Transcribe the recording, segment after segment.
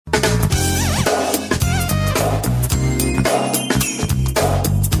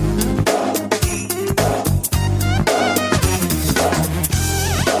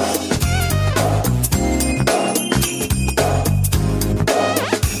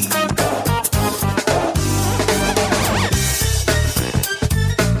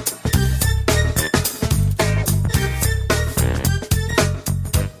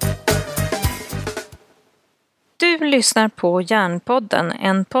lyssnar på Hjärnpodden,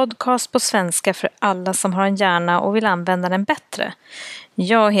 en podcast på svenska för alla som har en hjärna och vill använda den bättre.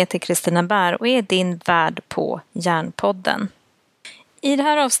 Jag heter Kristina Bär och är din värd på Hjärnpodden. I det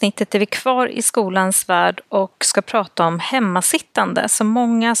här avsnittet är vi kvar i skolans värld och ska prata om hemmasittande som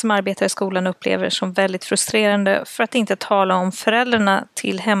många som arbetar i skolan upplever som väldigt frustrerande, för att inte tala om föräldrarna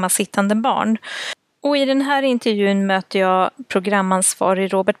till hemmasittande barn. Och i den här intervjun möter jag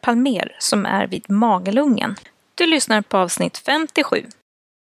programansvarig Robert Palme som är vid Magelungen. Du lyssnar på avsnitt 57.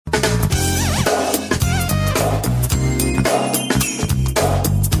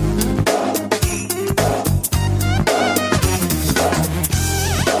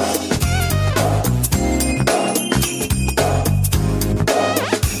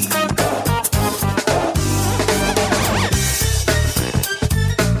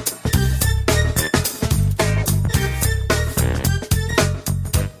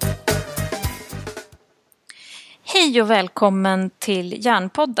 Hej och välkommen till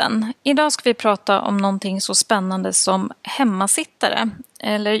Hjärnpodden. Idag ska vi prata om någonting så spännande som hemmasittare.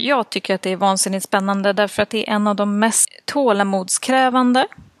 Eller jag tycker att det är vansinnigt spännande därför att det är en av de mest tålamodskrävande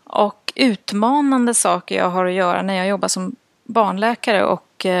och utmanande saker jag har att göra när jag jobbar som barnläkare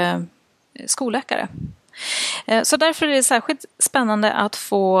och skolläkare. Så därför är det särskilt spännande att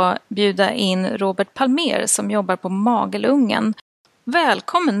få bjuda in Robert Palme som jobbar på Magelungen.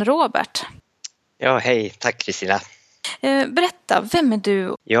 Välkommen Robert! Ja, hej. Tack Kristina. Berätta, vem är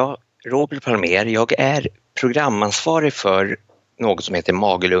du? Ja, Robert Palme. Jag är programansvarig för något som heter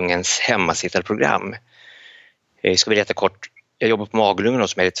Magelungens hemmasittarprogram. Jag ska berätta kort. Jag jobbar på Magelungen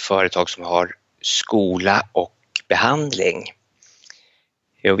som är ett företag som har skola och behandling.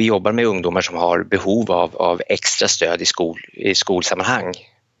 Vi jobbar med ungdomar som har behov av extra stöd i skolsammanhang.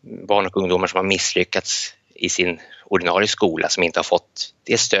 Barn och ungdomar som har misslyckats i sin ordinarie skola, som inte har fått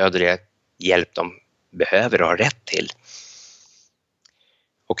det stöd och det hjälp de behöver och har rätt till.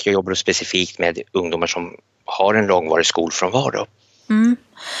 Och jag jobbar specifikt med ungdomar som har en långvarig skolfrånvaro. Mm.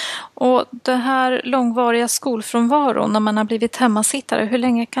 Och det här långvariga skolfrånvaro när man har blivit hemmasittare, hur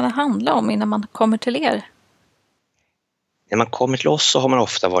länge kan det handla om innan man kommer till er? När man kommer till oss så har man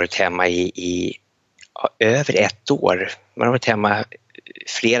ofta varit hemma i över 1 år. Man har varit hemma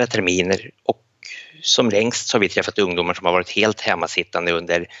flera terminer och som längst så har vi träffat ungdomar som har varit helt hemmasittande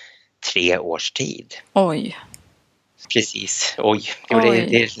under 3 års tid. Oj. Precis, oj.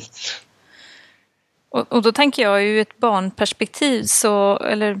 Och då tänker jag ur ett barnperspektiv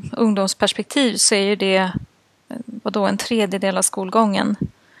eller ungdomsperspektiv så är ju det en tredjedel av skolgången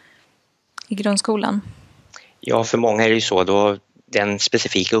i grundskolan. Ja, för många är det ju så. Då den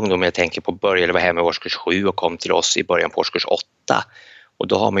specifika ungdomen jag tänker på började vara hemma i årskurs 7 och kom till oss i början på årskurs 8. Och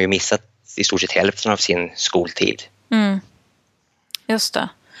då har man ju missat i stort sett hälften av sin skoltid. Mm. Just det.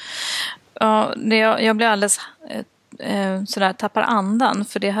 Ja, jag blir alldeles tappar andan,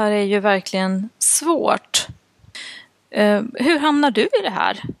 för det här är ju verkligen svårt. Hur hamnar du i det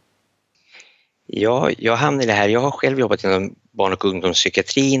här? Ja, jag hamnar i det här. Jag har själv jobbat inom barn- och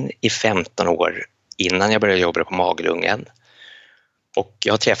ungdomspsykiatrin i 15 år innan jag började jobba på Magelungen. Och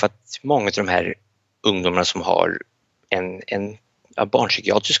jag har träffat många av de här ungdomarna som har en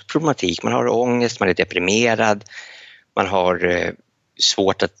barnpsykiatrisk problematik. Man har ångest, man är deprimerad, man har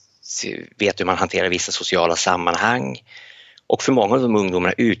svårt att veta hur man hanterar vissa sociala sammanhang. Och för många av de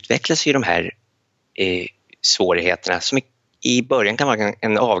ungdomarna utvecklas ju de här svårigheterna som i början kan vara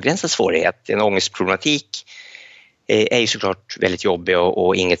en avgränsad svårighet. En ångestproblematik är ju såklart väldigt jobbig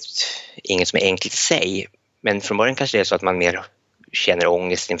och inget som är enkelt i sig. Men från början kanske det är så att man mer känner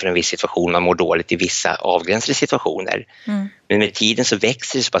ångest inför en viss situation, man mår dåligt i vissa avgränsade situationer. Mm. Men med tiden så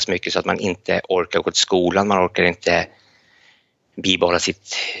växer det så pass mycket så att man inte orkar gå till skolan, man orkar inte bibehålla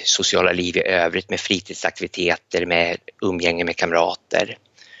sitt sociala liv i övrigt med fritidsaktiviteter, med umgänge med kamrater.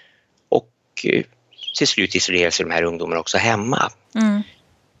 Och till slut isolerar sig de här ungdomarna också hemma. Mm.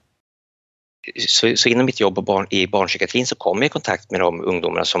 Så inom mitt jobb i barnpsykiatrin så kom jag i kontakt med de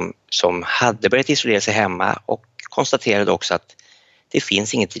ungdomarna som hade börjat isolera sig hemma och konstaterade också att det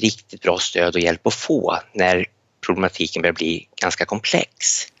finns inget riktigt bra stöd och hjälp att få när problematiken börjar bli ganska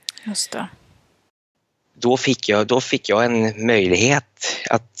komplex. Just det. Då fick jag en möjlighet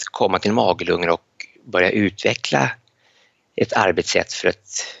att komma till Magelungen och börja utveckla ett arbetssätt för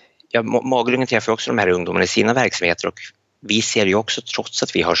att Magelungen träffar också de här ungdomarna i sina verksamheter, och vi ser ju också, trots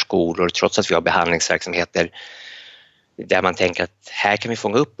att vi har skolor, trots att vi har behandlingsverksamheter där man tänker att här kan vi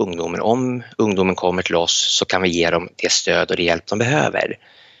fånga upp ungdomen. Om ungdomen kommer till oss så kan vi ge dem det stöd och det hjälp de behöver.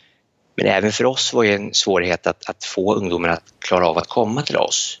 Men även för oss var det en svårighet att få ungdomar att klara av att komma till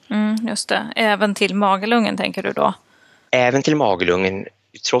oss. Just det. Även till Magelungen tänker du då? Även till Magelungen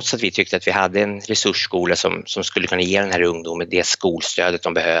trots att vi tyckte att vi hade en resursskola som skulle kunna ge den här ungdomen det skolstödet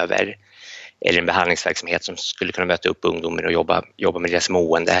de behöver, eller en behandlingsverksamhet som skulle kunna möta upp ungdomen och jobba med deras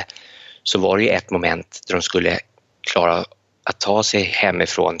mående, så var det ju ett moment där de skulle klara att ta sig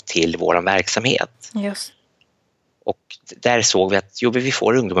hemifrån till vår verksamhet. Just. Och där såg vi att vi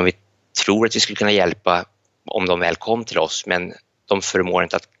får ungdomar vi tror att vi skulle kunna hjälpa om de väl kom till oss, men de förmår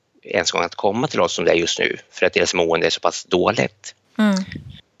inte ens att komma till oss som det är just nu för att deras mående är så pass dåligt.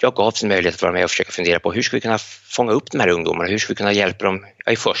 Jag gav en möjlighet att vara med och försöka fundera på hur ska vi kunna fånga upp de här ungdomarna, hur ska vi kunna hjälpa dem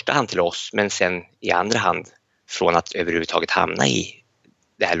i första hand till oss, men sen i andra hand från att överhuvudtaget hamna i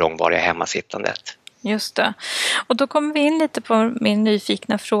det här långvariga hemmasittandet. Just det. Och då kommer vi in lite på min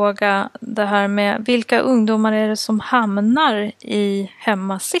nyfikna fråga, det här med vilka ungdomar är det som hamnar i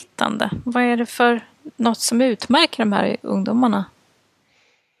hemmasittande? Vad är det för något som utmärker de här ungdomarna?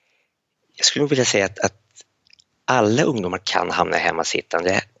 Jag skulle nog vilja säga att alla ungdomar kan hamna i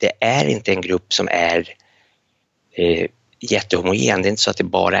hemmasittande. Det är inte en grupp som är jättehomogen. Det är inte så att det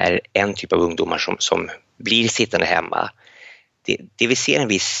bara är en typ av ungdomar som blir sittande hemma. Det vi ser en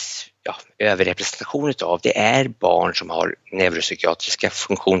viss överrepresentation utav, det är barn som har neuropsykiatriska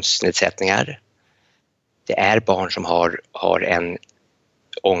funktionsnedsättningar. Det är barn som har en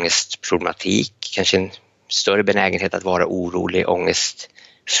ångestproblematik, kanske en större benägenhet att vara orolig,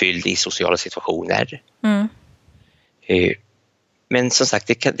 ångestfylld i sociala situationer. Men som sagt,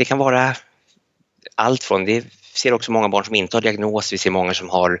 det kan vara allt från, vi ser också många barn som inte har diagnos, vi ser många som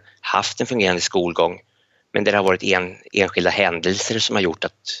har haft en fungerande skolgång, men det har varit enskilda händelser som har gjort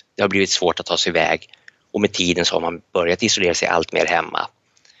att det har blivit svårt att ta sig iväg, och med tiden så har man börjat isolera sig allt mer hemma.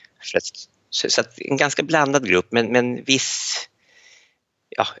 Så att en ganska blandad grupp, men viss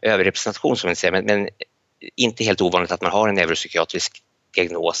överrepresentation som man säger, men inte helt ovanligt att man har en neuropsykiatrisk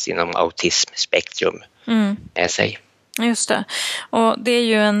diagnos inom autismspektrum med sig. Just det. Och det är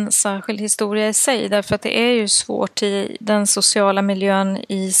ju en särskild historia i sig, därför att det är ju svårt i den sociala miljön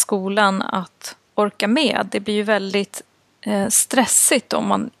i skolan att orka med. Det blir ju väldigt stressigt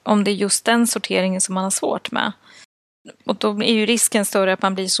om det är just den sorteringen som man har svårt med. Och då är ju risken större att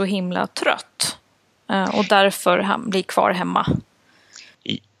man blir så himla trött och därför blir kvar hemma.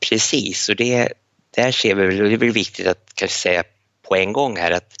 Precis, och där ser vi väl, och det är väl viktigt att kanske säga på en gång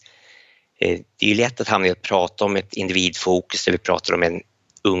här att det är ju lätt att hamna i att prata om ett individfokus där vi pratar om en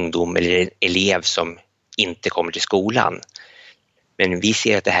ungdom eller en elev som inte kommer till skolan. Men vi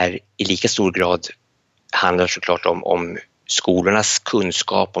ser att det här i lika stor grad handlar såklart om skolornas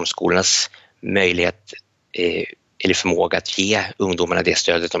kunskap, om skolornas möjlighet eller förmåga att ge ungdomarna det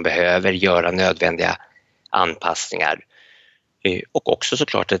stödet de behöver, göra nödvändiga anpassningar. Och också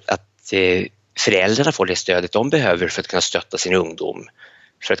såklart att föräldrarna får det stödet de behöver för att kunna stötta sin ungdom,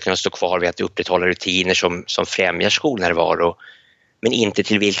 för att kunna stå kvar vid att upprätthålla rutiner som främjar skolnärvaro, men inte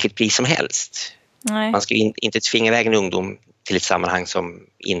till vilket pris som helst. Nej. Man ska inte tvinga iväg en ungdom till ett sammanhang som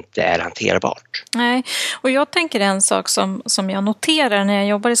inte är hanterbart. Nej, och jag tänker en sak som jag noterar när jag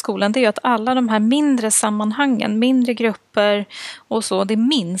jobbar i skolan, det är ju att alla de här mindre sammanhangen, mindre grupper och så, det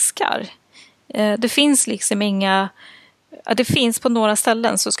minskar. Det finns liksom inga, det finns på några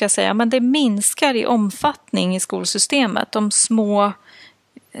ställen så ska jag säga, men det minskar i omfattning i skolsystemet, de små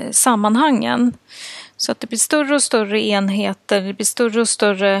sammanhangen. Så att det blir större och större enheter, det blir större och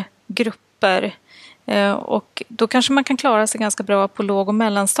större grupper. Och då kanske man kan klara sig ganska bra på låg- och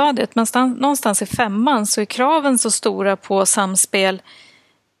mellanstadiet. Men någonstans i 5:an så är kraven så stora på samspel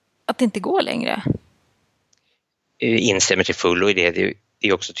att det inte går längre. Instämmer till fullo i det. Det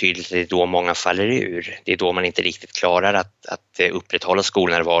är också tydligt att det är då många faller ur. Det är då man inte riktigt klarar att upprätthålla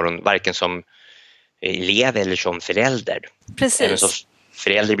skolnärvaron, varken som elev eller som förälder. Precis. Även som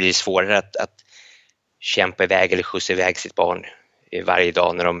förälder blir det svårare att kämpa iväg eller skjutsa iväg sitt barn varje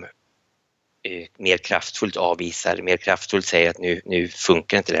dag när de mer kraftfullt avvisar, mer kraftfullt säger att nu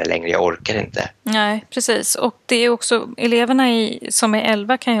funkar inte det här längre, jag orkar inte. Nej, precis. Och det är också, eleverna som är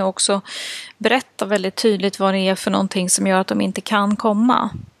 11 kan ju också berätta väldigt tydligt vad det är för någonting som gör att de inte kan komma.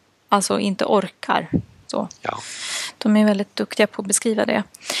 Alltså inte orkar. Så. Ja. De är väldigt duktiga på att beskriva det.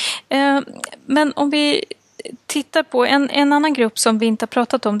 Men om vi tittar på en annan grupp som vi inte har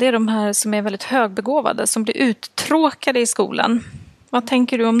pratat om, det är de här som är väldigt högbegåvade, som blir uttråkade i skolan. Vad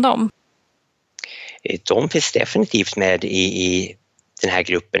tänker du om dem? De finns definitivt med i den här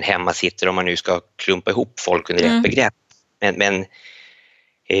gruppen hemmasitter, om man nu ska klumpa ihop folk under ett begrepp. Men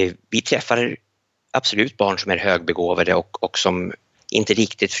vi träffar absolut barn som är högbegåvade och som inte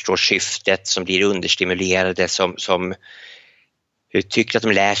riktigt förstår syftet, som blir understimulerade, som tycker att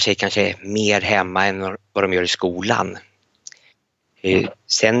de lär sig kanske mer hemma än vad de gör i skolan.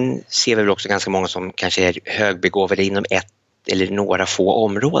 Sen ser vi väl också ganska många som kanske är högbegåvade inom ett eller några få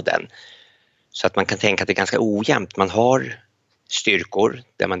områden. Så att man kan tänka att det är ganska ojämnt. Man har styrkor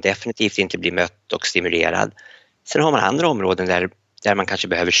där man definitivt inte blir mött och stimulerad. Sen har man andra områden där man kanske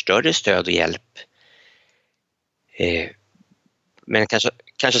behöver större stöd och hjälp. Men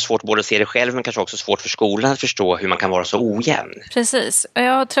kanske svårt både att se det själv, men kanske också svårt för skolan att förstå hur man kan vara så ojämn. Precis.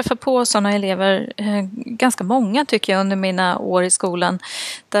 Jag har träffat på sådana elever, ganska många tycker jag, under mina år i skolan,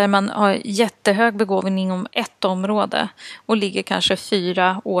 där man har jättehög begåvning inom ett område och ligger kanske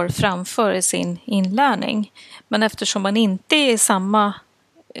 4 år framför i sin inlärning. Men eftersom man inte är i samma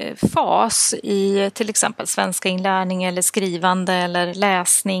fas i till exempel svenska inlärning eller skrivande eller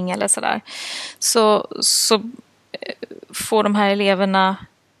läsning eller sådär, så får de här eleverna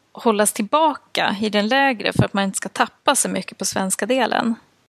hållas tillbaka i den lägre för att man inte ska tappa så mycket på svenska delen.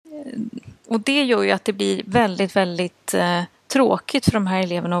 Och det gör ju att det blir väldigt, väldigt tråkigt för de här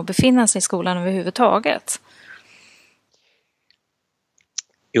eleverna att befinna sig i skolan överhuvudtaget.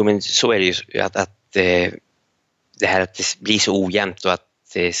 Jo, men så är det ju att det här att det blir så ojämnt och att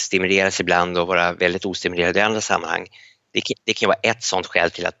det stimuleras ibland och vara väldigt ostimulerad i andra sammanhang. Det kan vara ett sådant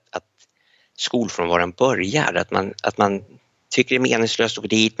skäl till att skolfrånvaron börjar. Att man tycker det är meningslöst att gå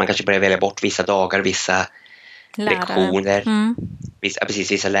dit. Man kanske börjar välja bort vissa dagar, vissa lektioner,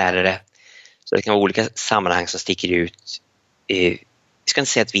 vissa lärare. Så det kan vara olika sammanhang som sticker ut. Jag ska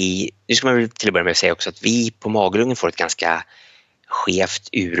inte säga att nu ska man väl till att börja med säga också att vi på Maglungen får ett ganska skevt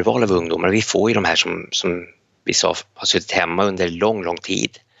urval av ungdomar. Vi får ju de här som vi sa har suttit hemma under lång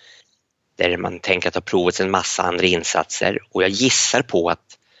tid. Där man tänker att ha provat en massa andra insatser. Och jag gissar på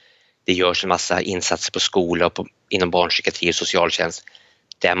att det görs en massa insatser på skola och inom barnpsykiatri och socialtjänst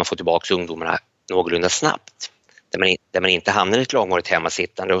där man får tillbaka ungdomarna någorlunda snabbt. Där man inte hamnar i ett långvarigt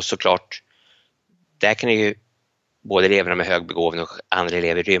hemmasittande, och såklart där kan det ju både eleverna med hög begåvning och andra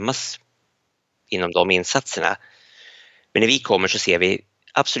elever rymmas inom de insatserna. Men när vi kommer så ser vi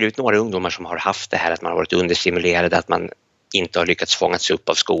absolut några ungdomar som har haft det här att man har varit understimulerade, att man inte har lyckats fångats upp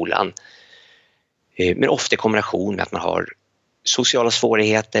av skolan. Men ofta i kombination med att man har sociala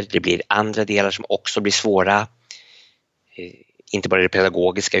svårigheter, det blir andra delar som också blir svåra. Inte bara det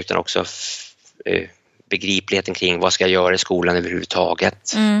pedagogiska utan också begripligheten kring vad ska jag göra i skolan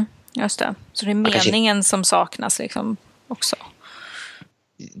överhuvudtaget. Just det. Så det är meningen som saknas liksom också.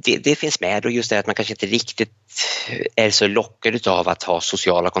 Det finns med, och just det att man kanske inte riktigt är så lockad av att ha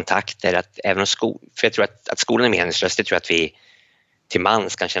sociala kontakter. Att även för jag tror att skolan är meningslös, det tror jag att vi till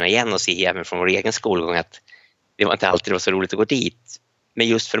mans kan känna igen oss i även från vår egen skolgång, att det var inte alltid det var så roligt att gå dit. Men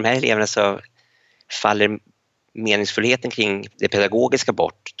just för de här eleverna så faller meningsfullheten kring det pedagogiska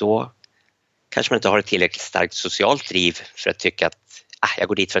bort. Då kanske man inte har ett tillräckligt starkt socialt driv för att tycka att jag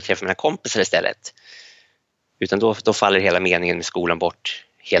går dit för att träffa mina kompisar istället. Utan då faller hela meningen med skolan bort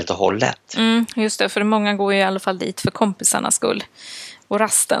helt och hållet. Just det, för många går ju i alla fall dit för kompisarnas skull och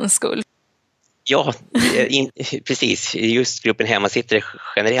rastens skull. Ja, precis. Just gruppen hemmasittare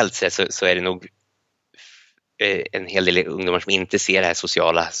generellt sett så är det nog en hel del ungdomar som inte ser det här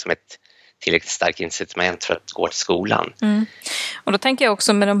sociala som ett tillräckligt starkt incitament för att gå till skolan. Och då tänker jag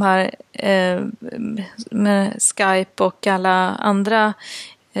också med de här med Skype och alla andra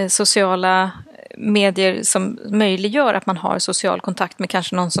sociala medier som möjliggör att man har social kontakt med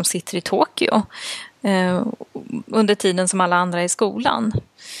kanske någon som sitter i Tokyo under tiden som alla andra är i skolan.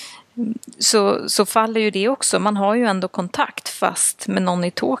 Så faller ju det också. Man har ju ändå kontakt fast med någon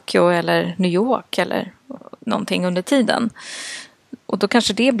i Tokyo eller New York eller någonting under tiden. Och då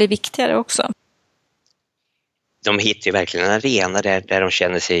kanske det blir viktigare också. De hittar ju verkligen en arena där de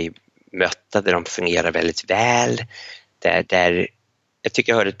känner sig mötta, där de fungerar väldigt väl. Där jag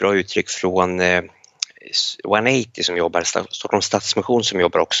tycker jag hörde ett bra uttryck från 180 som jobbar, Stockholms Stadsmission, som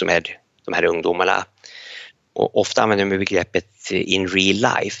jobbar också med de här ungdomarna. Och ofta använder de begreppet in real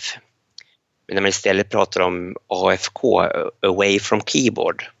life. Men när man istället pratar om AFK, away from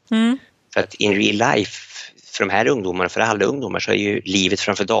keyboard. För att in real life för de här ungdomarna, för alla ungdomar, så är ju livet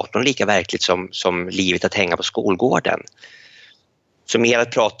framför datorn lika verkligt som livet att hänga på skolgården. Så mer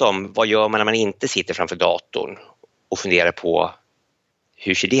att prata om vad gör man när man inte sitter framför datorn och funderar på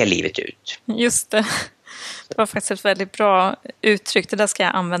hur ser det livet ut? Just det. Det var faktiskt ett väldigt bra uttryck. Det där ska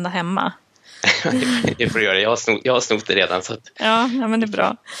jag använda hemma. Det får du göra. Jag har snott det redan. Så att... Ja, men det är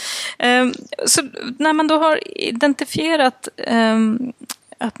bra. Så när man då har identifierat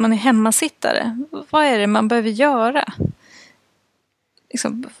att man är hemmasittare, vad är det man behöver göra?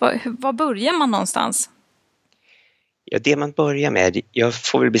 Liksom, var börjar man någonstans? Ja, det man börjar med, jag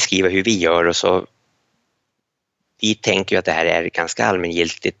får väl beskriva hur vi gör, och så vi tänker ju att det här är ganska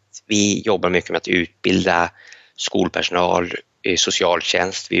allmängiltigt. Vi jobbar mycket med att utbilda skolpersonal,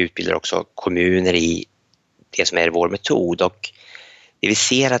 socialtjänst. Vi utbildar också kommuner i det som är vår metod. Och det vi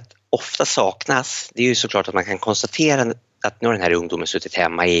ser att ofta saknas, det är ju såklart att man kan konstatera att nu har den här ungdomen suttit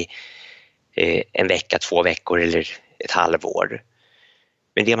hemma i en vecka, 2 veckor eller ett halvår.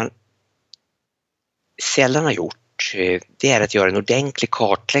 Men det man sällan har gjort, det är att göra en ordentlig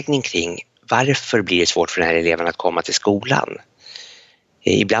kartläggning kring varför blir det svårt för den här eleven att komma till skolan.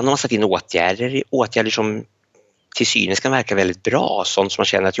 Ibland har man satt in åtgärder som till synes kan verka väldigt bra, sånt som man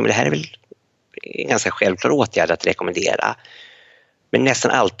känner att det här är väl en ganska självklar åtgärd att rekommendera. Men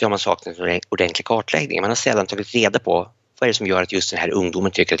nästan alltid har man saknat en ordentlig kartläggning. Man har sällan tagit reda på vad är det som gör att just den här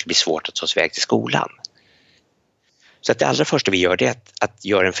ungdomen tycker att det blir svårt att ta sig väg till skolan. Så att det allra första vi gör, det är att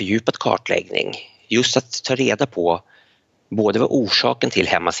göra en fördjupad kartläggning. Just att ta reda på både vad orsaken till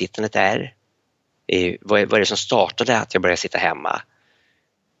hemmasittandet är, vad är det som startade att jag började sitta hemma,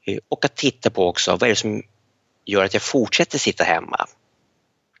 och att titta på också vad är det som gör att jag fortsätter sitta hemma.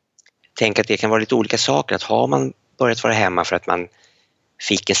 Tänk att det kan vara lite olika saker. Att har man börjat vara hemma för att man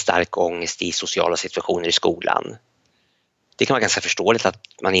fick en stark ångest i sociala situationer i skolan, det kan vara ganska förståeligt att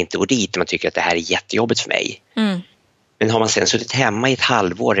man inte går dit och man tycker att det här är jättejobbigt för mig. Men har man sen suttit hemma i ett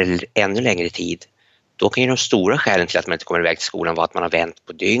halvår eller ännu längre tid, då kan ju de stora skälen till att man inte kommer iväg till skolan vara att man har vänt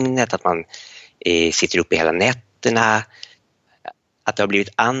på dygnet, att man sitter uppe hela nätterna, att det har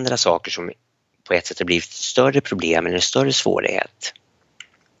blivit andra saker som på ett sätt har blivit större problem eller en större svårighet.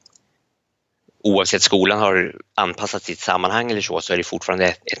 Oavsett skolan har anpassat sitt sammanhang eller så är det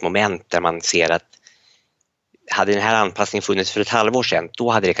fortfarande ett moment där man ser att hade den här anpassningen funnits för ett halvår sedan,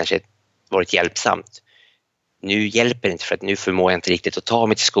 då hade det kanske varit hjälpsamt. Nu hjälper det inte, för att nu förmår jag inte riktigt att ta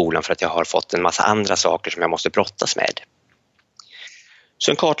mig till skolan för att jag har fått en massa andra saker som jag måste brottas med.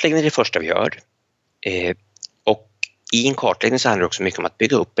 Så en kartläggning är det första vi gör. Och i en kartläggning så handlar det också mycket om att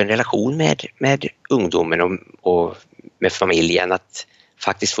bygga upp en relation med ungdomen och med familjen. Att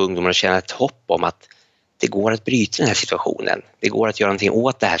faktiskt få ungdomen att känna ett hopp om att det går att bryta den här situationen. Det går att göra någonting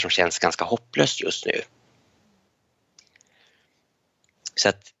åt det här som känns ganska hopplöst just nu. Så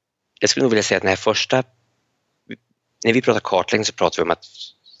att jag skulle nog vilja säga att när vi pratar kartläggning så pratar vi om att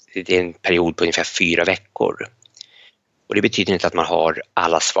det är en period på ungefär 4 veckor. Och det betyder inte att man har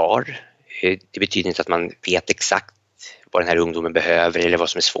alla svar. Det betyder inte att man vet exakt vad den här ungdomen behöver eller vad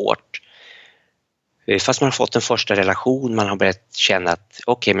som är svårt. Fast man har fått en första relation, man har börjat känna att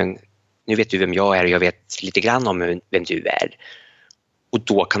okej, men nu vet du vem jag är och jag vet lite grann om vem du är. Och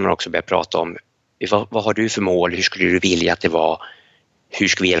då kan man också börja prata om vad har du för mål, hur skulle du vilja att det var, hur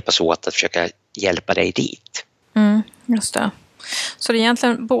ska vi hjälpas åt att försöka hjälpa dig dit. Just det. Så det är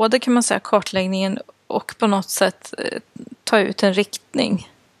egentligen både, kan man säga, kartläggningen och på något sätt ta ut en riktning.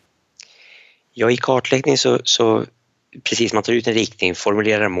 Ja, i kartläggning så precis, man tar ut en riktning,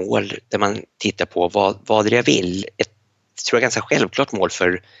 formulerar mål där man tittar på vad det jag vill. Ett tror jag ganska självklart mål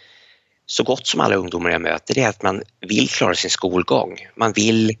för så gott som alla ungdomar jag möter, det är att man vill klara sin skolgång. Man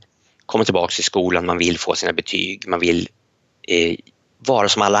vill komma tillbaka till skolan, man vill få sina betyg, man vill vara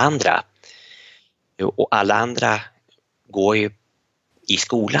som alla andra. Och alla andra går ju i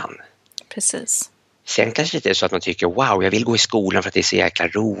skolan. Precis. Sen kanske det är så att man tycker, wow, jag vill gå i skolan för att det är så jäkla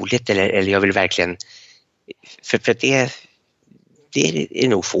roligt, eller jag vill verkligen, för det är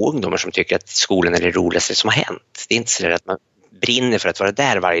nog få ungdomar som tycker att skolan är det roligaste som har hänt. Det är inte så att man brinner för att vara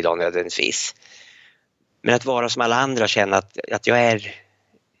där varje dag nödvändigtvis. Men att vara som alla andra, känna att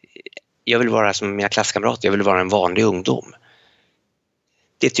jag vill vara som mina klasskamrater, jag vill vara en vanlig ungdom.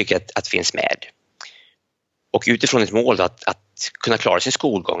 Det tycker jag att finns med. Och utifrån ett mål då, att kunna klara sin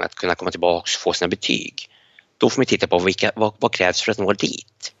skolgång, att kunna komma tillbaka och få sina betyg, då får man titta på vad krävs för att nå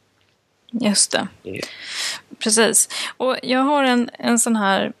dit. Just det. Precis. Och jag har en sån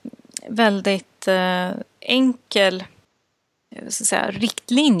här väldigt enkel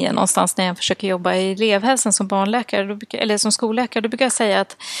riktlinje någonstans när jag försöker jobba i elevhälsan som barnläkare eller som skolläkare. Då brukar jag säga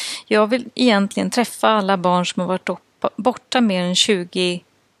att jag vill egentligen träffa alla barn som har varit borta mer än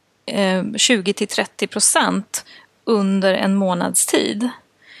 20-30% under en månads tid.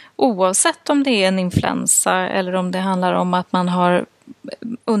 Oavsett om det är en influensa eller om det handlar om att man har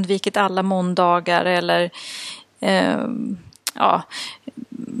undvikit alla måndagar eller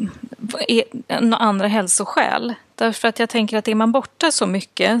andra hälsoskäl. Därför att jag tänker att är man borta så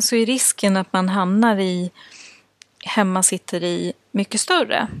mycket så är risken att man hamnar i hemmasitteri mycket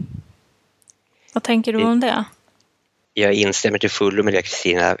större. Vad tänker du om det? Jag instämmer till fullo med det,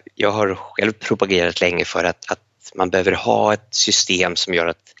 Kristina. Jag har själv propagerat länge för att man behöver ha ett system som gör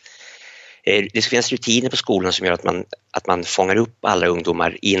att det ska finnas rutiner på skolan som gör att man fångar upp alla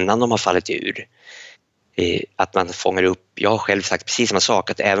ungdomar innan de har fallit ur. Att man fångar upp, jag har själv sagt precis samma sak,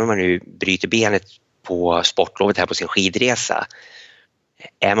 att även om man nu bryter benet på sportlovet här på sin skidresa,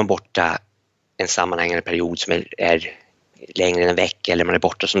 är man borta en sammanhängande period som är längre än en vecka, eller man är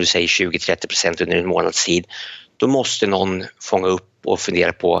borta som du säger 20-30% under en månads tid, då måste någon fånga upp och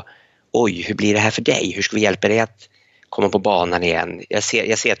fundera på, oj, hur blir det här för dig? Hur ska vi hjälpa dig att komma på banan igen? Jag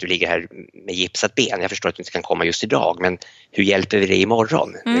ser att du ligger här med gipsat ben. Jag förstår att du inte kan komma just idag, men hur hjälper vi dig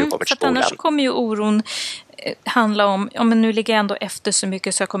imorgon när du kommer till skolan? Annars kommer ju oron handla om, ja men nu ligger jag ändå efter så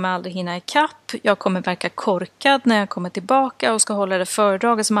mycket så jag kommer aldrig hinna ikapp. Jag kommer verka korkad när jag kommer tillbaka och ska hålla det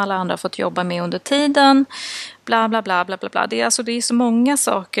föredraget som alla andra har fått jobba med under tiden. Bla bla bla bla bla bla. Det är så många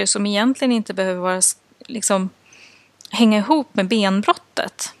saker som egentligen inte behöver vara liksom hänga ihop med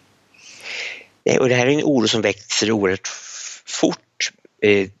benbrottet. Nej, och det här är en oro som växer oerhört fort.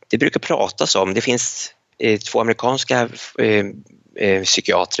 Det brukar pratas om, det finns 2 amerikanska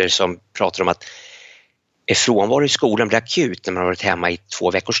psykiatrer som pratar om att frånvaro i skolan blir akut när man har varit hemma i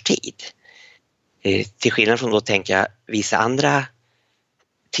 2 veckors tid. Till skillnad från då tänker jag vissa andra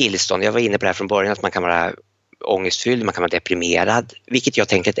tillstånd. Jag var inne på det här från början att man kan vara ångestfylld, man kan vara deprimerad, vilket jag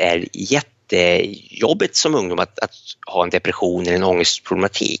tänker är jättejobbigt som ungdom att ha en depression eller en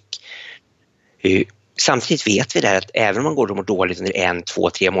ångestproblematik. Samtidigt vet vi där att även om man går och mår dåligt under 1, 2,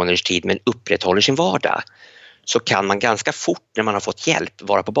 3 månaders tid men upprätthåller sin vardag, så kan man ganska fort när man har fått hjälp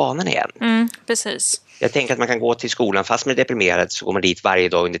vara på banan igen. Precis. Jag tänker att man kan gå till skolan fast man är deprimerad, så går man dit varje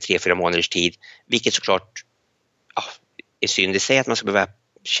dag under 3-4 månaders tid, vilket såklart är synd i sig att man ska behöva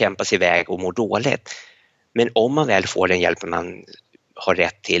kämpa sig iväg och må dåligt. Men om man väl får den hjälpen man har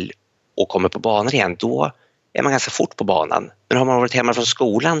rätt till och kommer på banan igen, då är man ganska fort på banan. Men har man varit hemma från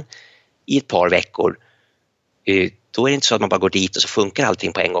skolan i ett par veckor, då är det inte så att man bara går dit och så funkar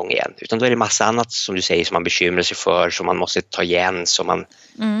allting på en gång igen. Utan då är det massa annat som du säger som man bekymrar sig för, som man måste ta igen. Som man...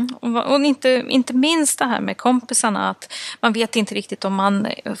 Och inte minst det här med kompisarna, att man vet inte riktigt om man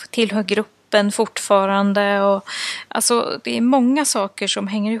tillhör gruppen fortfarande. Och, alltså, det är många saker som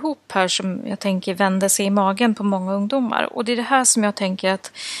hänger ihop här som jag tänker vänder sig i magen på många ungdomar. Och det är det här som jag tänker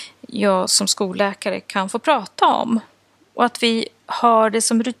att jag som skolläkare kan få prata om. Och att vi har det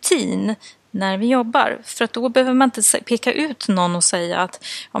som rutin när vi jobbar. För att då behöver man inte peka ut någon och säga att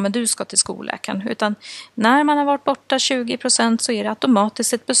ja, men du ska till skolläkaren. Utan när man har varit borta 20% så är det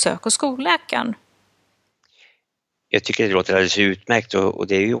automatiskt ett besök hos skolläkaren. Jag tycker det låter alldeles utmärkt, och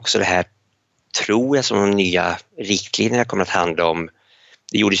det är ju också det här, tror jag, som de nya riktlinjerna kommer att handla om.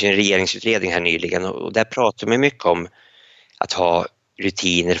 Det gjordes ju en regeringsutredning här nyligen, och där pratar man mycket om att ha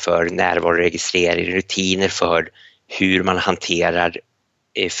rutiner för närvaroregistrering, rutiner för hur man hanterar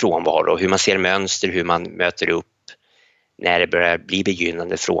frånvaro, hur man ser mönster, hur man möter upp när det börjar bli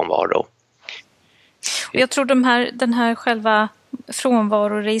begynnande frånvaro. Jag tror den här själva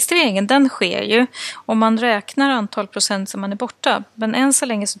frånvaroregistreringen, den sker ju om man räknar antal procent som man är borta. Men än så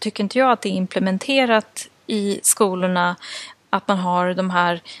länge så tycker inte jag att det är implementerat i skolorna att man har de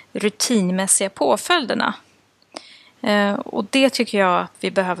här rutinmässiga påföljderna. Och det tycker jag att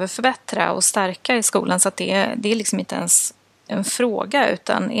vi behöver förbättra och stärka i skolan, så att det är liksom inte ens en fråga,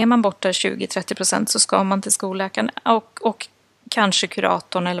 utan är man borta 20-30% så ska man till skolläkaren och kanske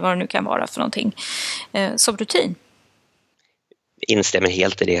kuratorn eller vad det nu kan vara för någonting som rutin. Instämmer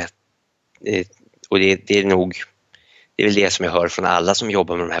helt i det. Och det är väl det som jag hör från alla som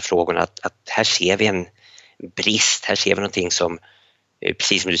jobbar med de här frågorna, att här ser vi en brist, här ser vi någonting som,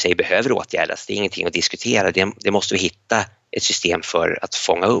 precis som du säger, behöver åtgärdas. Det är ingenting att diskutera, det måste vi hitta ett system för att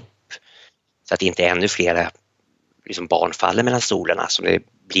fånga upp, så att inte ännu flera liksom barn faller mellan stolarna som det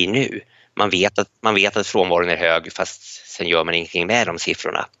blir nu. Man vet att frånvaron är hög, fast sen gör man ingenting med de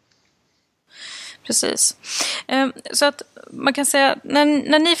siffrorna. Precis. Så att man kan säga,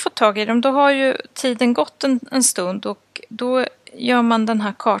 när ni får tag i dem, då har ju tiden gått en stund, och då gör man den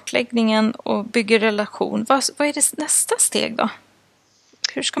här kartläggningen och bygger relation. Vad är det nästa steg då?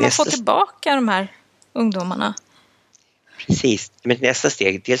 Hur ska man få tillbaka de här ungdomarna? Precis, men nästa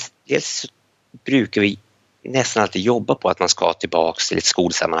steg, dels brukar vi nästan alltid jobba på att man ska tillbaka till ett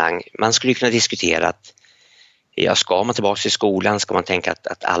skolsammanhang. Man skulle kunna diskutera att ska man tillbaka till skolan, ska man tänka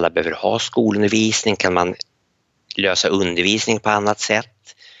att alla behöver ha skolundervisning, kan man lösa undervisning på annat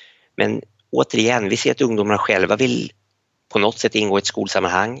sätt? Men återigen, vi ser att ungdomarna själva vill på något sätt ingå i ett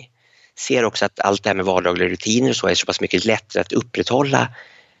skolsammanhang. Ser också att allt det här med vardagliga rutiner och så är så pass mycket lättare att upprätthålla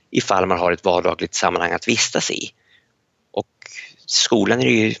ifall man har ett vardagligt sammanhang att vistas i. Och skolan är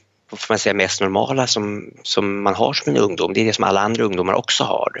ju, får man säga, mest normala som man har som en ungdom. Det är det som alla andra ungdomar också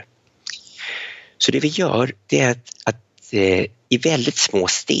har. Så det vi gör, det är att i väldigt små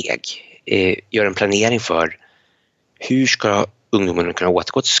steg göra en planering för hur ska ungdomarna kunna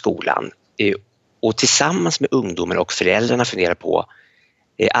återgå till skolan. Och tillsammans med ungdomen och föräldrarna fundera på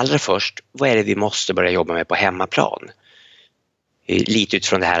allra först, vad är det vi måste börja jobba med på hemmaplan? lite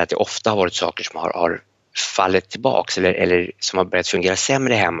utifrån det här att det ofta har varit saker som har fallit tillbaks eller som har börjat fungera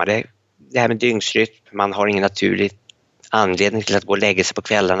sämre hemma. Det här med dygnsrytm, man har ingen naturlig anledning till att gå och lägga sig på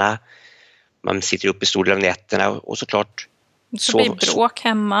kvällarna. Man sitter upp i stor del av nätterna och såklart... Så blir bråk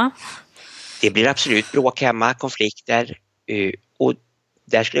hemma. Det blir absolut bråk hemma, konflikter. Och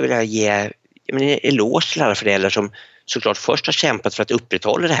där skulle jag vilja ge en eloge till alla föräldrar som såklart först har kämpat för att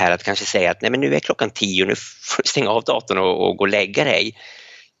upprätthålla det här. Att kanske säga att nej, men nu är klockan 10 och nu får du stänga av datorn och gå och lägga dig.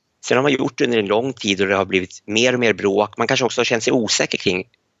 Sen har man gjort det under en lång tid och det har blivit mer och mer bråk. Man kanske också har känt sig osäker kring,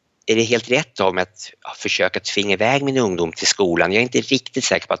 är det helt rätt av mig att försöka tvinga iväg min ungdom till skolan? Jag är inte riktigt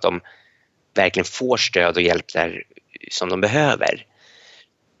säker på att de verkligen får stöd och hjälp där som de behöver.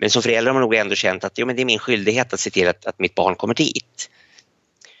 Men som förälder har man nog ändå känt att men det är min skyldighet att se till att mitt barn kommer dit.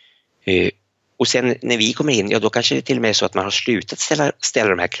 Och sen när vi kommer in, då kanske det är till och med så att man har slutat ställa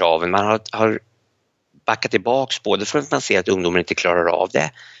de här kraven. Man har backat tillbaks både för att man ser att ungdomen inte klarar av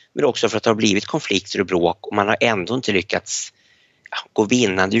det, men också för att det har blivit konflikter och bråk och man har ändå inte lyckats gå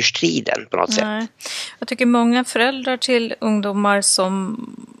vinnande ur striden på något sätt. Jag tycker många föräldrar till ungdomar som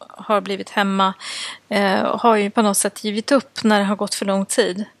har blivit hemma har ju på något sätt givit upp när det har gått för lång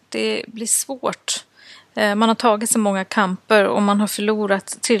tid. Det blir svårt. Man har tagit så många kamper och man har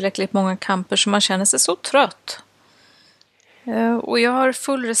förlorat tillräckligt många kamper så man känner sig så trött. Och jag har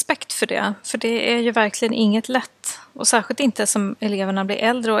full respekt för det är ju verkligen inget lätt. Och särskilt inte som eleverna blir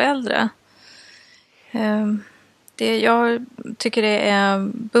äldre och äldre. Jag tycker det är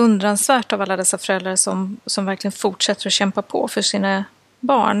beundransvärt av alla dessa föräldrar som verkligen fortsätter att kämpa på för sina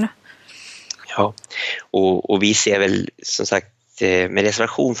barn. Ja, och vi ser väl som sagt med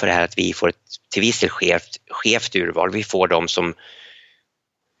reservation för det här att vi får ett till viss del skevt urval. Vi får de som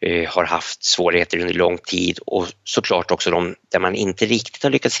har haft svårigheter under lång tid och såklart också de där man inte riktigt har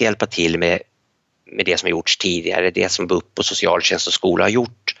lyckats hjälpa till med det som har gjorts tidigare. Det som BUP och socialtjänst och skola har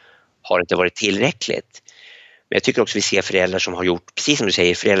gjort har inte varit tillräckligt. Men jag tycker också vi ser föräldrar som har gjort, precis som du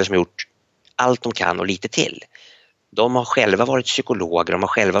säger, föräldrar som har gjort allt de kan och lite till. De har själva varit psykologer, de har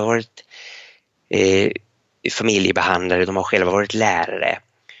själva varit familjebehandlare, de har själva varit lärare.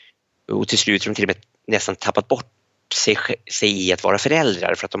 Och till slut har de till och med nästan tappat bort sig i att vara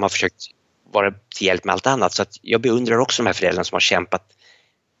föräldrar för att de har försökt vara till hjälp med allt annat. Så att jag beundrar också de här föräldrarna som har kämpat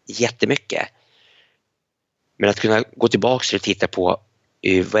jättemycket. Men att kunna gå tillbaka till och titta på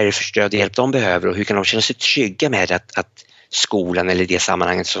vad är det för stöd och hjälp de behöver och hur kan de känna sig trygga med att skolan eller det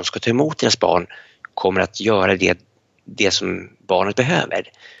sammanhanget som ska ta emot deras barn kommer att göra det som barnet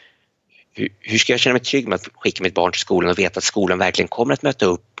behöver. Hur ska jag känna mig trygg med att skicka mitt barn till skolan och veta att skolan verkligen kommer att möta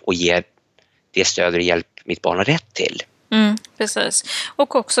upp och ge det stöd och hjälp mitt barn har rätt till? Precis.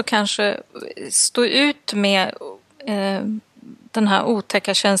 Och också kanske stå ut med den här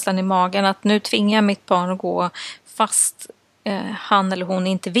otäcka känslan i magen att nu tvingar jag mitt barn att gå fast han eller hon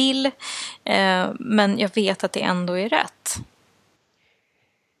inte vill, men jag vet att det ändå är rätt.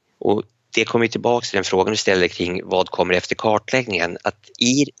 Och det kommer tillbaka till den frågan du ställde kring vad kommer efter kartläggningen. Att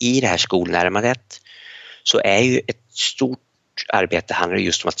i det här skolnärmandet så är ju ett stort arbete handlar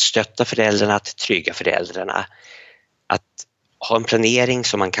just om att stötta föräldrarna, att trygga föräldrarna. Att ha en planering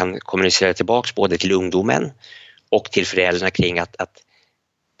som man kan kommunicera tillbaka både till ungdomen och till föräldrarna kring att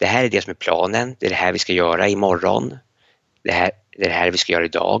det här är det som är planen, det är det här vi ska göra imorgon. Det är det här vi ska göra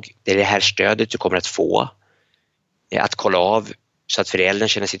idag. Det är det här stödet du kommer att få. Att kolla av så att föräldern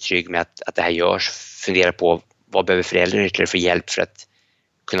känner sig trygg med att det här görs. Fundera på vad behöver föräldern ytterligare för hjälp för att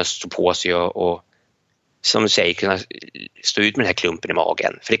kunna stå på sig och som du säger kunna stå ut med den här klumpen i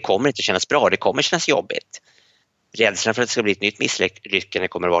magen. För det kommer inte kännas bra, det kommer kännas jobbigt. Rädslan för att det ska bli ett nytt misslyckande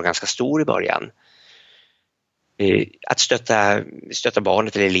kommer att vara ganska stor i början. Att stötta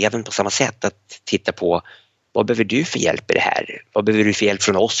barnet eller eleven på samma sätt. Att titta på vad behöver du för hjälp i det här? Vad behöver du för hjälp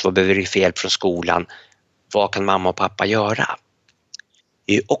från oss? Vad behöver du för hjälp från skolan? Vad kan mamma och pappa göra?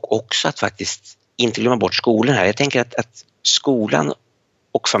 Och också att faktiskt inte glömma bort skolan här. Jag tänker att skolan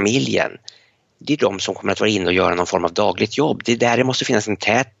och familjen, det är de som kommer att vara inne och göra någon form av dagligt jobb. Det är där det måste finnas en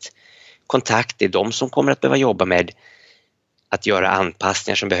tät kontakt. Det är de som kommer att behöva jobba med att göra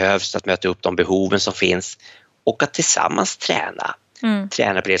anpassningar som behövs, att möta upp de behoven som finns och att tillsammans träna.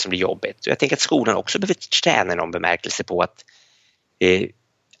 Träna på det som blir jobbigt. Och jag tänker att skolan också behöver träna någon bemärkelse på att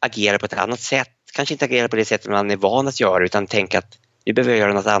agera på ett annat sätt. Kanske inte agera på det sättet man är van att göra utan tänka att nu behöver jag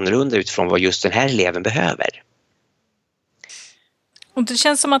göra något annorlunda utifrån vad just den här eleven behöver. Och det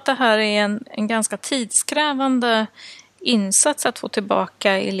känns som att det här är en ganska tidskrävande insats att få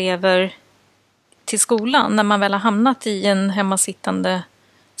tillbaka elever till skolan när man väl har hamnat i en hemmasittande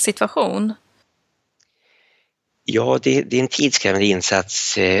situation. Ja, det är en tidskrävande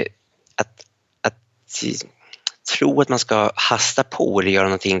insats att tro att man ska hasta på eller göra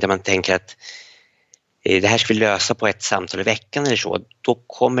någonting där man tänker att det här ska vi lösa på ett samtal i veckan eller så, då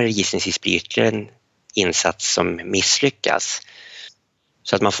kommer det gissningsvis bli ytterligare en insats som misslyckas.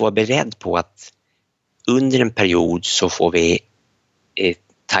 Så att man får vara beredd på att under en period så får vi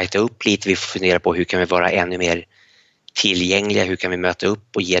tajta upp lite, vi får fundera på hur kan vi vara ännu mer tillgängliga, hur kan vi möta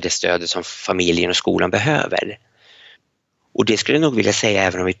upp och ge det stödet som familjen och skolan behöver. Och det skulle jag nog vilja säga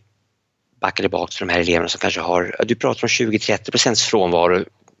även om vi backar tillbaka till de här eleverna som kanske har, du pratar om 20-30% frånvaro,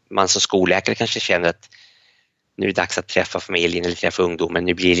 man som skolläkare kanske känner att nu är det dags att träffa familjen eller träffa ungdomen,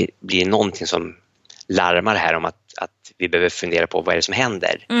 nu blir det någonting som larmar här om att vi behöver fundera på vad är det som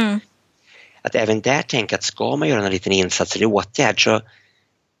händer. Att även där tänka att ska man göra en liten insats eller åtgärd så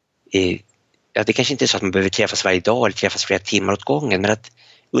det kanske inte är så att man behöver träffas varje dag eller träffas flera timmar åt gången, men att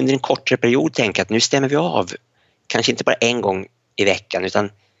under en kortare period tänka att nu stämmer vi av, kanske inte bara en gång i veckan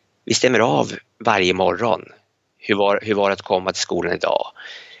utan vi stämmer av varje morgon. Hur var det att komma till skolan idag?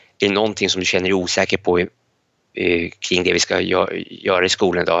 Är det någonting som du känner dig osäker på kring det vi ska göra i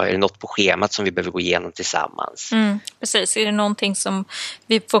skolan idag? Är det något på schemat som vi behöver gå igenom tillsammans? Precis, är det någonting som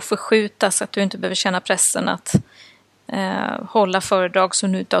vi får förskjuta så att du inte behöver känna pressen att hålla föredrag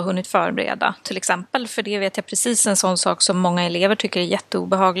som du inte har hunnit förbereda till exempel, för det vet jag precis en sån sak som många elever tycker är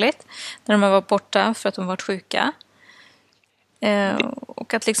jätteobehagligt när de har varit borta för att de har varit sjuka.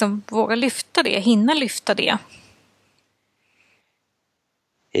 Och att liksom våga lyfta det, hinna lyfta det.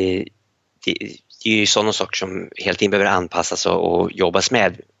 Det är ju sådana saker som hela tiden behöver anpassas och jobbas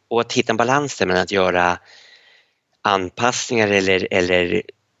med. Och att hitta en balans där mellan att göra anpassningar eller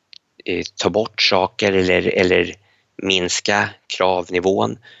ta bort saker eller minska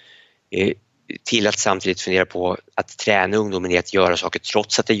kravnivån till att samtidigt fundera på att träna ungdomen i att göra saker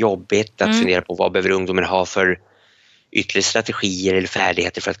trots att det är jobbigt. Att fundera på vad behöver ungdomen ha för ytterligare strategier eller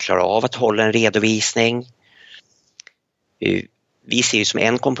färdigheter för att klara av att hålla en redovisning. Vi ser ju som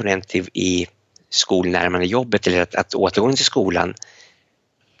en komponent i skolnärmande jobbet eller att återgången till skolan,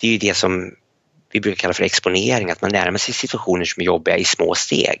 det är ju det som vi brukar kalla för exponering, att man närmar sig situationer som är jobbiga i små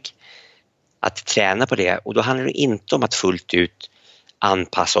steg. Att träna på det, och då handlar det inte om att fullt ut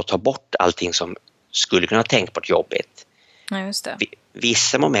anpassa och ta bort allting som skulle kunna ha tänkbart jobbigt. Ja, just det.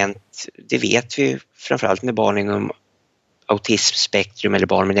 Vissa moment, det vet vi framförallt med barn inom autismspektrum eller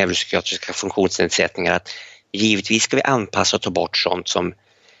barn med neuropsykiatriska funktionsnedsättningar, att givetvis ska vi anpassa och ta bort sånt som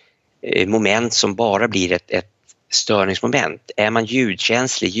moment som bara blir ett störningsmoment. Är man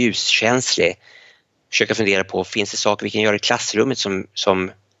ljudkänslig, ljuskänslig, försöka fundera på, finns det saker vi kan göra i klassrummet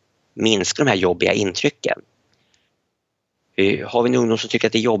som minskar de här jobbiga intrycken? Har vi en ungdom som tycker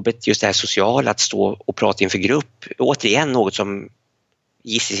att det är jobbigt just det här sociala, att stå och prata inför grupp? Återigen något som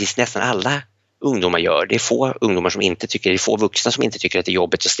gissningsvis nästan alla ungdomar gör. Det är få ungdomar som inte tycker, det är få vuxna som inte tycker att det är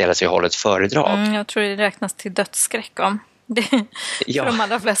jobbigt att ställa sig och hålla ett föredrag. Jag tror det räknas till dödsskräck om det för de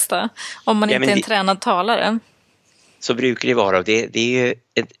allra flesta, om man inte är en tränad talare. Så brukar det vara. Det är ju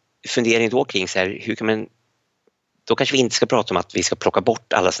en fundering då kring så här, hur kan man, då kanske vi inte ska prata om att vi ska plocka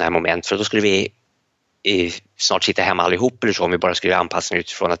bort alla sådana här moment, för då skulle vi snart sitta hemma allihop eller så, om vi bara skulle anpassa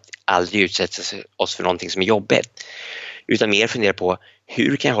utifrån att aldrig utsätta oss för någonting som är jobbigt. Utan mer fundera på,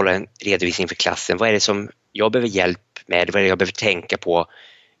 hur kan jag hålla en redovisning för klassen? Vad är det som jag behöver hjälp med? Vad är det jag behöver tänka på?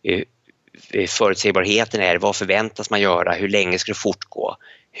 Förutsägbarheten är, vad förväntas man göra? Hur länge ska det fortgå?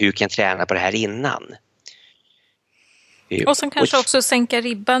 Hur kan jag träna på det här innan? Och sen kanske också sänka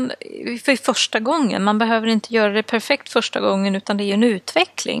ribban för första gången. Man behöver inte göra det perfekt första gången, utan det är ju en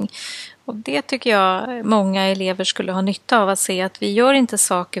utveckling. Och det tycker jag många elever skulle ha nytta av, att se att vi gör inte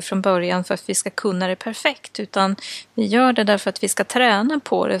saker från början för att vi ska kunna det perfekt, utan vi gör det därför att vi ska träna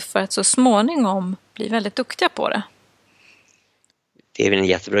på det för att så småningom bli väldigt duktiga på det. Det är väl en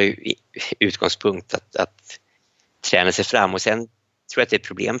jättebra utgångspunkt att träna sig fram. Och sen tror jag att det är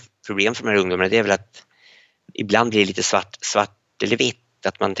problem för de här ungdomarna, det är väl att ibland blir det lite svart eller vitt,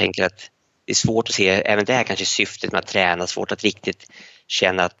 att man tänker att det är svårt att se, även det här kanske syftet med att träna, svårt att riktigt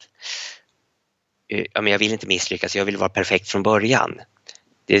känna att men jag vill inte misslyckas, jag vill vara perfekt från början.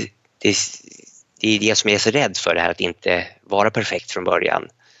 Det är det som jag är så rädd för, det här att inte vara perfekt från början.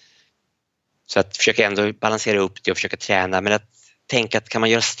 Så att försöka ändå balansera upp det och försöka träna, men att tänka att kan man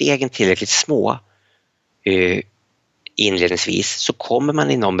göra stegen tillräckligt små inledningsvis, så kommer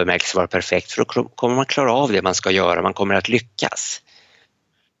man i någon bemärkelse vara perfekt, för då kommer man klara av det man ska göra, man kommer att lyckas.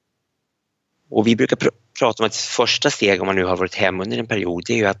 Och vi brukar prata om att första steg, om man nu har varit hemma under en period,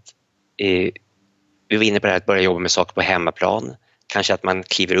 det är ju att vi var inne på det här att börja jobba med saker på hemmaplan. Kanske att man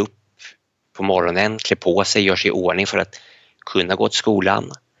kliver upp på morgonen, klär på sig, gör sig i ordning för att kunna gå till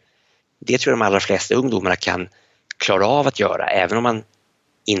skolan. Det tror jag de allra flesta ungdomarna kan klara av att göra, även om man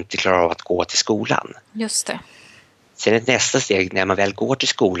inte klarar av att gå till skolan. Just det. Sen ett nästa steg när man väl går till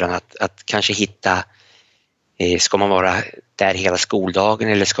skolan att kanske hitta, ska man vara där hela skoldagen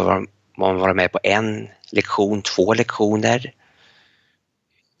eller ska man vara med på en lektion, 2 lektioner?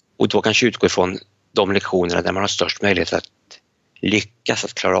 Och då kanske utgå ifrån de lektionerna där man har störst möjlighet att lyckas,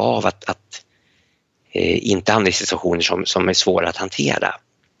 att klara av att inte hamna i situationer som är svåra att hantera.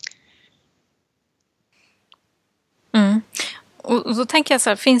 Mm. Och då tänker jag så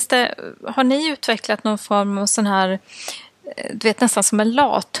här, har ni utvecklat någon form av sån här, du vet, nästan som en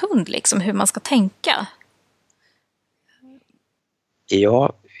lathund liksom, hur man ska tänka?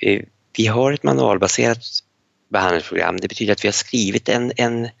 Ja, vi har ett manualbaserat behandlingsprogram. Det betyder att vi har skrivit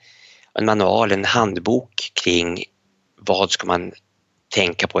en manual, en handbok kring vad ska man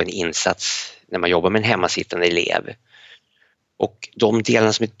tänka på en insats när man jobbar med en hemmasittande elev. Och de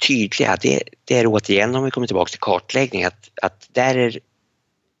delarna som är tydliga, det är återigen, om vi kommer tillbaka till kartläggning, att där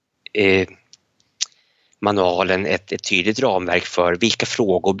är manualen ett tydligt ramverk för vilka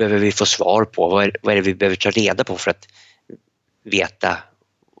frågor behöver vi få svar på, vad är det vi behöver ta reda på för att veta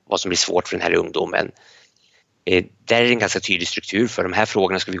vad som blir svårt för den här ungdomen. Där är det en ganska tydlig struktur för de här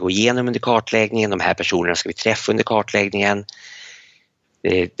frågorna ska vi gå igenom under kartläggningen, de här personerna ska vi träffa under kartläggningen.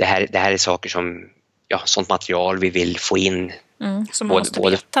 Det här är saker som, sånt material vi vill få in. Som man måste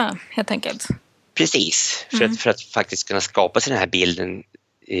veta, helt enkelt. Precis, för att faktiskt kunna skapa sig den här bilden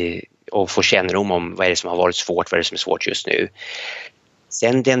och få kännedom om vad är det som har varit svårt, vad är det som är svårt just nu.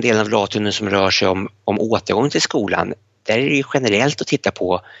 Sen den delen av lathunden som rör sig om återgång till skolan, där är det ju generellt att titta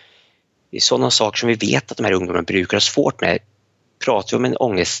på sådana saker som vi vet att de här ungdomarna brukar ha svårt med. Pratar vi om en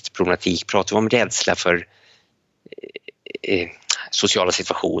ångestproblematik, pratar vi om rädsla för sociala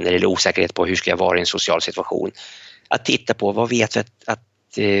situationer eller osäkerhet på hur ska jag vara i en social situation. Att titta på vad vet vi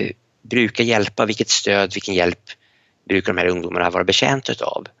att brukar hjälpa, vilket stöd, vilken hjälp brukar de här ungdomarna vara betjänta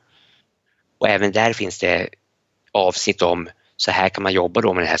av. Och även där finns det avsnitt om så här kan man jobba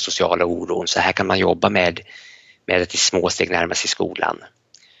då med den här sociala oron, så här kan man jobba med att i små steg närma sig skolan.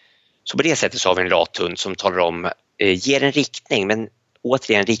 Så på det sättet så har vi en lathund som talar om, ger en riktning, men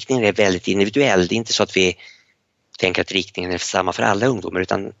återigen, riktningen är väldigt individuell. Det är inte så att vi tänker att riktningen är samma för alla ungdomar,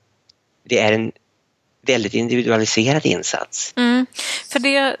 utan det är en väldigt individualiserad insats. För det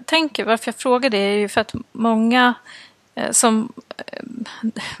jag tänker, varför jag frågar det är ju för att många som,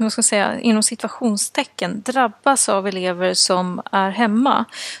 vad ska jag säga, inom situationstecken drabbas av elever som är hemma.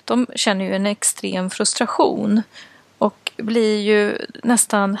 De känner ju en extrem frustration och blir ju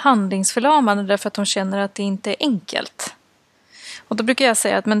nästan handlingsförlamade därför att de känner att det inte är enkelt. Och då brukar jag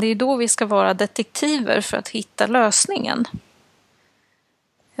säga att men det är då vi ska vara detektiver för att hitta lösningen.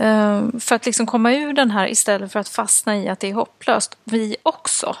 För att liksom komma ur den här istället för att fastna i att det är hopplöst.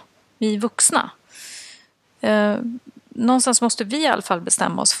 Vi vuxna. Någonstans måste vi i alla fall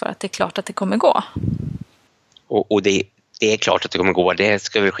bestämma oss för att det är klart att det kommer gå. Och det är klart att det kommer gå. Det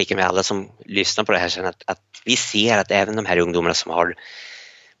ska vi skicka med alla som lyssnar på det här sen, att vi ser att även de här ungdomarna som har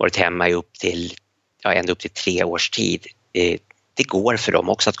varit hemma ända upp till 3 års tid, det går för dem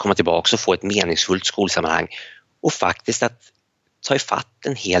också att komma tillbaka och få ett meningsfullt skolsammanhang och faktiskt att ta ifatt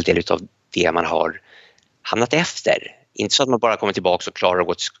en hel del av det man har hamnat efter. Inte så att man bara kommer tillbaka och klarar att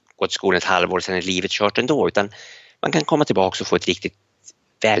gå till skolan ett halvår och sen är livet kört ändå, utan man kan komma tillbaka och få ett riktigt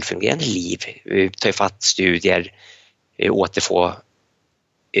välfungerande liv, ta ifatt studier, återfå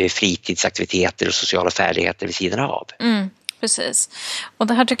fritidsaktiviteter och sociala färdigheter vid sidan av. Precis. Och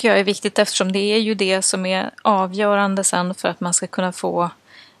det här tycker jag är viktigt eftersom det är ju det som är avgörande sen för att man ska kunna få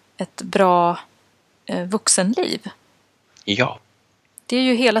ett bra vuxenliv. Ja. Det är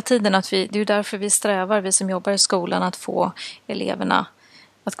ju hela tiden det är ju därför vi strävar, vi som jobbar i skolan, att få eleverna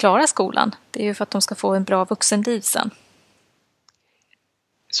att klara skolan. Det är ju för att de ska få en bra vuxenliv sen.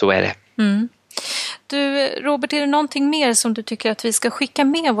 Så är det. Du, Robert, är det någonting mer som du tycker att vi ska skicka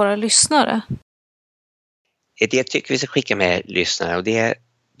med våra lyssnare? Det tycker vi ska skicka med lyssnare, och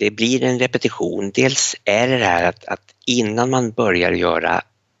det blir en repetition. Dels är det här att innan man börjar göra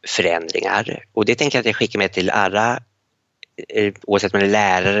förändringar, och det tänker jag att jag skickar med till alla, oavsett om man är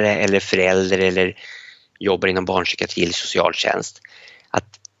lärare eller förälder eller jobbar inom barnpsykiatri eller socialtjänst,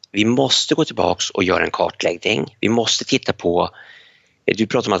 att vi måste gå tillbaka och göra en kartläggning. Vi måste titta på, du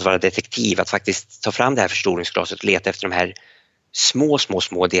pratar om att vara detektiv, att faktiskt ta fram det här förstoringsglaset och leta efter de här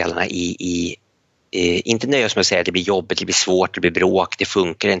små delarna i inte nöja oss med att säga att det blir jobbigt, det blir svårt, det blir bråk, det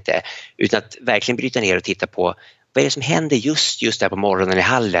funkar inte, utan att verkligen bryta ner och titta på vad är det som händer just där på morgonen i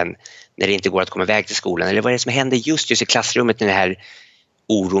hallen när det inte går att komma iväg till skolan, eller vad är det som händer just i klassrummet när den här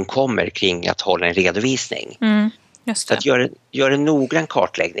oron kommer kring att hålla en redovisning. Just det. Så att göra en noggrann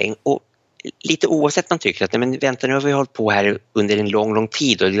kartläggning, och lite oavsett man tycker att nej, men vänta, nu har vi hållit på här under en lång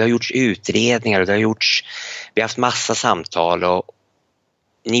tid och det har gjorts utredningar och vi har haft massa samtal och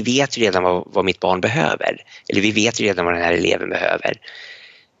ni vet ju redan vad mitt barn behöver. Eller vi vet ju redan vad den här eleven behöver.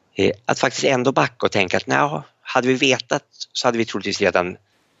 Att faktiskt ändå backa och tänka att hade vi vetat så hade vi troligtvis redan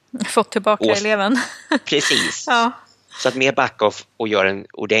fått tillbaka eleven. Precis. Ja. Så att mer backa och göra en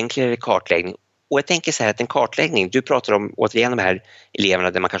ordentligare kartläggning. Och jag tänker så här att en kartläggning, du pratar om återigen de här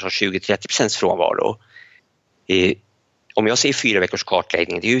eleverna där man kanske har 20-30% frånvaro. Om jag säger 4 veckors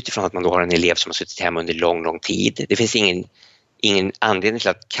kartläggning, det är utifrån att man då har en elev som har suttit hemma under lång tid. Det finns ingen anledning till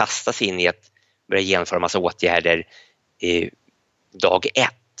att kasta sig in i att börja genomföra en massa åtgärder dag 1.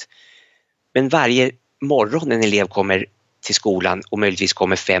 Men varje morgon en elev kommer till skolan och möjligtvis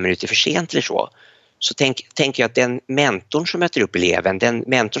kommer 5 minuter för sent eller så tänker jag att den mentorn som möter upp eleven, den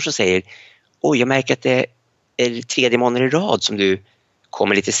mentor som säger jag märker att det är 3:e månaden i rad som du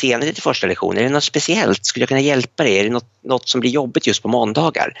kommer lite senare till första lektionen. Är det något speciellt? Skulle jag kunna hjälpa dig? Är det något som blir jobbigt just på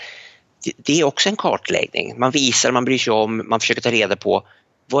måndagar? Det är också en kartläggning. Man visar, man bryr sig om, man försöker ta reda på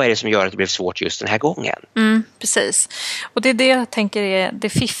vad är det som gör att det blev svårt just den här gången. Precis. Och det är det jag tänker är det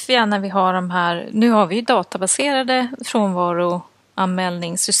fiffiga när vi har de här, nu har vi ju databaserade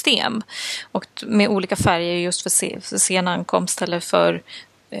frånvaroanmälningssystem och med olika färger just för sen ankomst eller för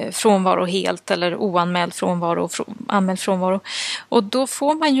frånvaro helt eller oanmäld frånvaro, anmäld frånvaro. Och då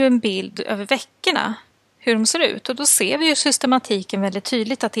får man ju en bild över veckorna hur de ser ut. Och då ser vi ju systematiken väldigt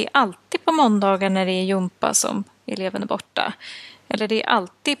tydligt att det är alltid på måndagar när det är jumpa som eleven är borta. Eller det är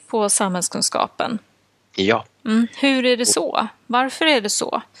alltid på samhällskunskapen. Ja. Hur är det så? Varför är det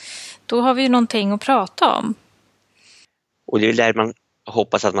så? Då har vi ju någonting att prata om. Och det är där man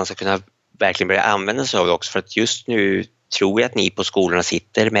hoppas att man ska kunna verkligen börja använda sig av det också. För att just nu tror jag att ni på skolorna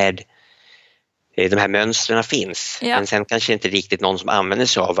sitter med de här mönstren finns. Ja. Men sen kanske inte riktigt någon som använder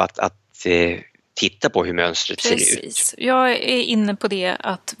sig av att titta på hur mönstret ser ut. Jag är inne på det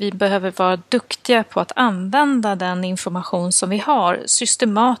att vi behöver vara duktiga på att använda den information som vi har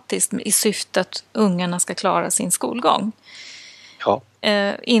systematiskt i syfte att ungarna ska klara sin skolgång. Ja.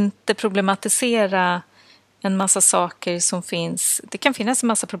 Inte problematisera en massa saker som finns. Det kan finnas en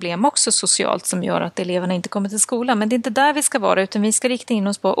massa problem också socialt som gör att eleverna inte kommer till skolan. Men det är inte där vi ska vara utan vi ska rikta in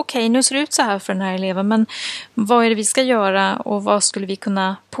oss på okej, nu ser det ut så här för den här eleven. Men vad är det vi ska göra och vad skulle vi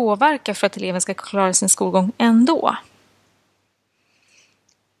kunna påverka för att eleven ska klara sin skolgång ändå?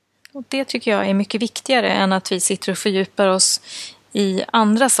 Och det tycker jag är mycket viktigare än att vi sitter och fördjupar oss i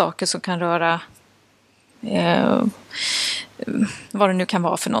andra saker som kan röra vad det nu kan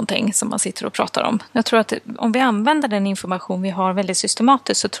vara för någonting som man sitter och pratar om. Jag tror att om vi använder den information vi har väldigt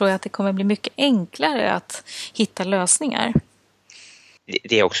systematiskt så tror jag att det kommer bli mycket enklare att hitta lösningar.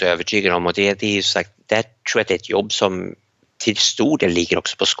 Det är jag också övertygad om och det är ju sagt, där tror jag att det är ett jobb som till stor del ligger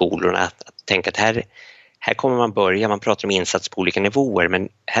också på skolorna att tänka att här kommer man börja, man pratar om insats på olika nivåer men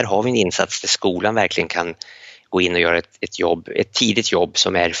här har vi en insats där skolan verkligen kan gå in och göra ett tidigt jobb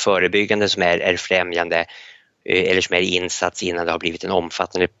som är förebyggande, som är främjande eller som är insats innan det har blivit en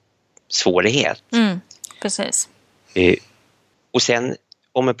omfattande svårighet. Precis. Och sen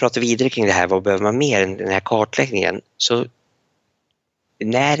om man pratar vidare kring det här, vad behöver man mer än den här kartläggningen? Så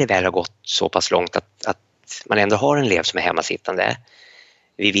när det väl har gått så pass långt att man ändå har en elev som är hemmasittande,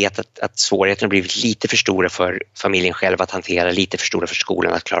 vi vet att svårigheterna har blivit lite för stora för familjen själv att hantera, lite för stora för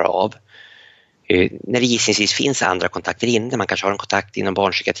skolan att klara av. När det gissningsvis finns andra kontakter inne, man kanske har en kontakt inom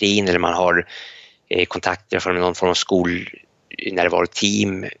barnpsykiatrin eller man har kontakter från någon form av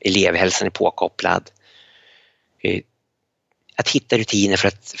skolnärvaroteam, elevhälsan är påkopplad. Att hitta rutiner för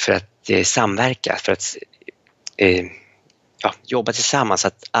att samverka, för att jobba tillsammans så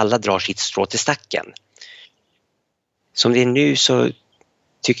att alla drar sitt strå till stacken. Som det är nu så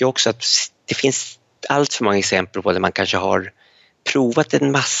tycker jag också att det finns allt för många exempel på där man kanske har provat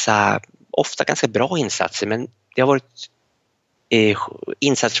en massa ofta ganska bra insatser men det har varit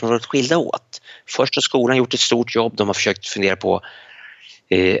insatser som har varit skilda åt. Först har skolan gjort ett stort jobb, de har försökt fundera på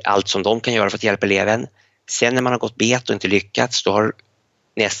allt som de kan göra för att hjälpa eleven. Sen när man har gått bet och inte lyckats då har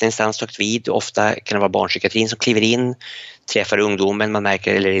nästa instans tagit vid. Ofta kan det vara barnpsykiatrin som kliver in, träffar ungdomen man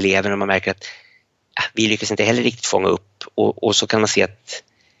märker, eller eleven och man märker att vi lyckas inte heller riktigt fånga upp och så kan man se att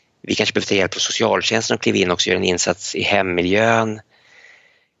vi kanske behöver ta hjälp av socialtjänsten och kliva in och göra en insats i hemmiljön.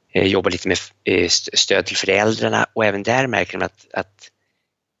 Jobba lite med stöd till föräldrarna och även där märker man att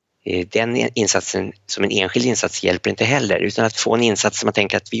den insatsen som en enskild insats hjälper inte heller utan att få en insats som man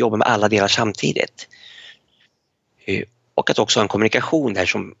tänker att vi jobbar med alla delar samtidigt. Och att också ha en kommunikation där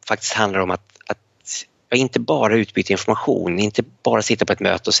som faktiskt handlar om att inte bara utbyta information, inte bara sitta på ett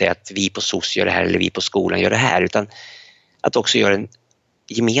möte och säga att vi på SOS gör det här eller vi på skolan gör det här utan att också göra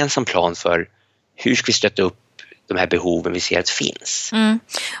gemensam plan för hur ska vi stötta upp de här behoven vi ser att finns.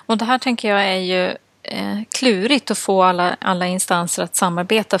 Och det här tänker jag är ju klurigt att få alla instanser att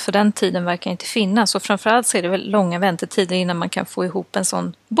samarbeta, för den tiden verkar inte finnas, och framförallt så är det väl långa väntetider innan man kan få ihop en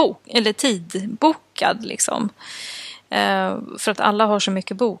sån tid bokad liksom. För att alla har så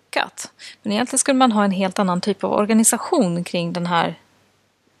mycket bokat. Men egentligen skulle man ha en helt annan typ av organisation kring den här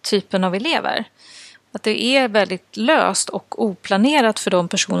typen av elever. Att det är väldigt löst och oplanerat för de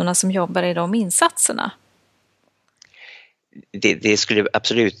personerna som jobbar i de insatserna. Det skulle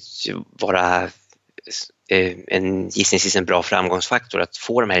absolut vara gissningsvis en bra framgångsfaktor att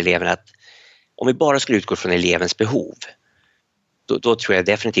få de här eleverna att, om vi bara skulle utgå från elevens behov, då tror jag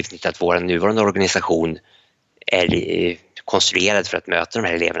definitivt inte att vår nuvarande organisation är konstruerad för att möta de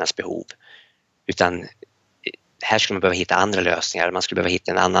här elevernas behov. Utan här skulle man behöva hitta andra lösningar. Man skulle behöva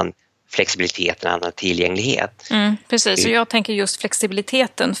hitta en annan flexibilitet, en annan tillgänglighet. Precis, och jag tänker just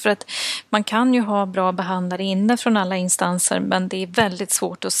flexibiliteten, för att man kan ju ha bra behandlare inne från alla instanser, men det är väldigt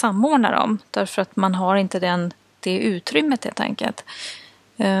svårt att samordna dem därför att man har inte det utrymmet helt enkelt.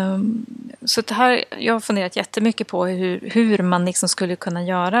 Så det här, jag har funderat jättemycket på hur man liksom skulle kunna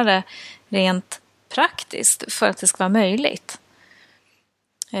göra det rent praktiskt för att det ska vara möjligt.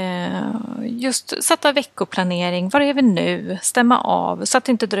 Just sätta veckoplanering, var är vi nu, stämma av så att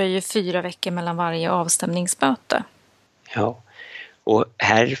det inte dröjer 4 veckor mellan varje avstämningsmöte. Ja, och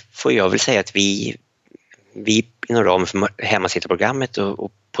här får jag väl säga att vi inom ramen för Hemmasittarprogrammet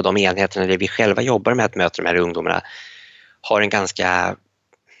och på de enheterna där vi själva jobbar med att möta de här ungdomarna har en ganska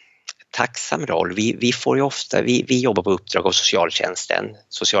tacksam roll. Vi får ju ofta, vi jobbar på uppdrag av socialtjänsten.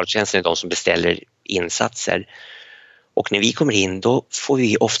 Socialtjänsten är de som beställer insatser. Och när vi kommer in, då får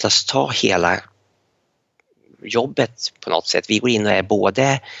vi oftast ta hela jobbet på något sätt. Vi går in och är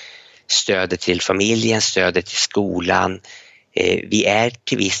både stödet till familjen, stödet till skolan. Vi är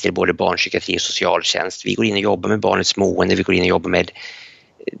till viss del både barnpsykiatri och socialtjänst. Vi går in och jobbar med barnets mående, vi går in och jobbar med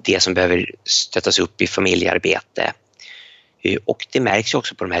det som behöver stöttas upp i familjearbete. Och det märks ju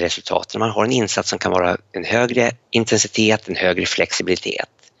också på de här resultaten. Man har en insats som kan vara en högre intensitet, en högre flexibilitet.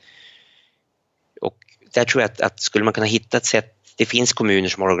 Och där tror jag att skulle man kunna hitta ett sätt, det finns kommuner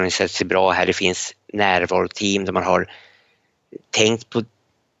som har organiserat sig bra här, det finns närvaroteam där man har tänkt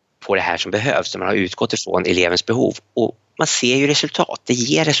på det här som behövs, där man har utgått ifrån elevens behov och man ser ju resultat, det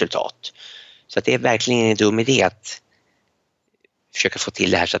ger resultat. Så att det är verkligen en dum idé att försöka få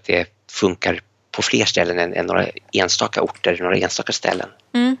till det här så att det funkar på fler ställen än några enstaka orter, några enstaka ställen.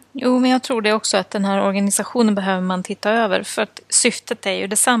 Jo, men jag tror det också att den här organisationen behöver man titta över, för att syftet är ju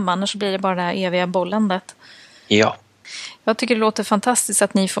detsamma, annars blir det bara det här eviga bollandet. Ja. Jag tycker det låter fantastiskt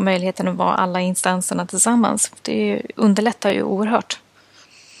att ni får möjligheten att vara alla instanserna tillsammans. Det underlättar ju oerhört.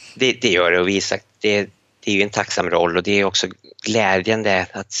 Det gör det, och vi sagt, det är ju en tacksam roll och det är också glädjande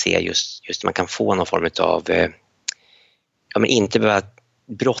att se just man kan få någon form av men inte behöva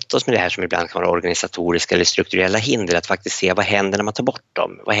brottas med det här som ibland kan vara organisatoriska eller strukturella hinder, att faktiskt se vad händer när man tar bort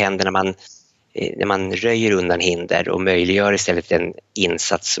dem, vad händer när man röjer undan hinder och möjliggör istället en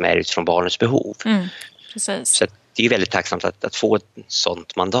insats som är utifrån barnets behov. Precis. Så det är ju väldigt tacksamt att få ett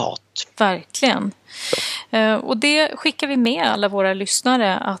sådant mandat. Verkligen. Och det skickar vi med alla våra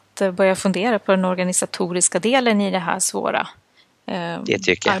lyssnare, att börja fundera på den organisatoriska delen i det här svåra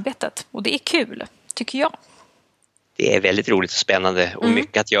arbetet. Och det är kul, tycker jag. Det är väldigt roligt och spännande och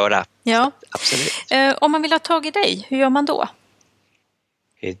mycket att göra. Ja. Absolut. Om man vill ha tag i dig, hur gör man då?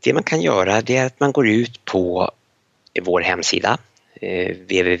 Det man kan göra, det är att man går ut på vår hemsida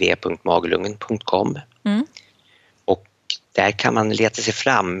www.magelungen.com och där kan man leta sig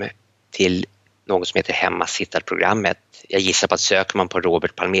fram till något som heter Hemmasittarprogrammet. Jag gissar på att söker man på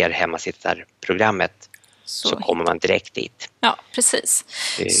Robert Palme Hemmasittarprogrammet så kommer man direkt dit. Ja, precis.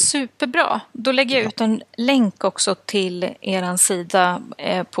 Superbra. Då lägger jag ut en länk också till eran sida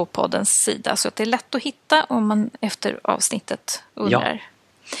på poddens sida, så att det är lätt att hitta om man efter avsnittet undrar. Ja.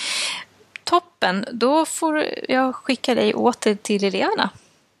 Toppen. Då får jag skicka dig åter till eleverna.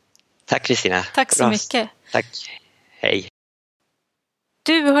 Tack Kristina. Tack så mycket. Tack. Hej.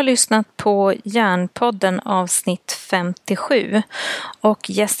 Du har lyssnat på Hjärnpodden avsnitt 57 och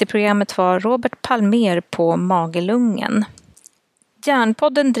gäst i programmet var Robert Palme på Magelungen.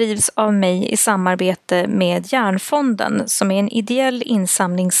 Hjärnpodden drivs av mig i samarbete med Hjärnfonden, som är en ideell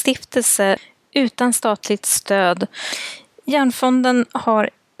insamlingsstiftelse utan statligt stöd. Hjärnfonden har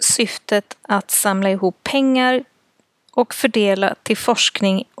syftet att samla ihop pengar och fördela till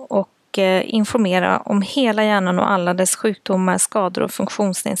forskning och informera om hela hjärnan och alla dess sjukdomar, skador och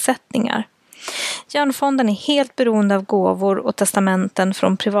funktionsnedsättningar. Järnfonden är helt beroende av gåvor och testamenten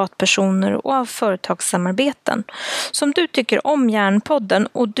från privatpersoner och av företagssamarbeten. Så om du tycker om Järnpodden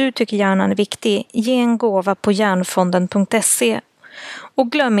och du tycker hjärnan är viktig, ge en gåva på järnfonden.se.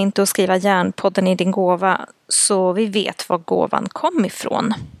 Och glöm inte att skriva Järnpodden i din gåva så vi vet var gåvan kom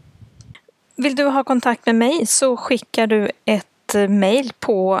ifrån. Vill du ha kontakt med mig så skickar du ett mejl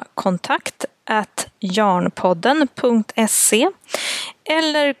på kontakt@jarnpodden.se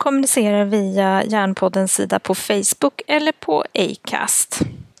eller kommunicerar via Järnpoddens sida på Facebook eller på Acast.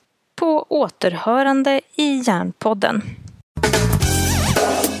 På återhörande i Järnpodden.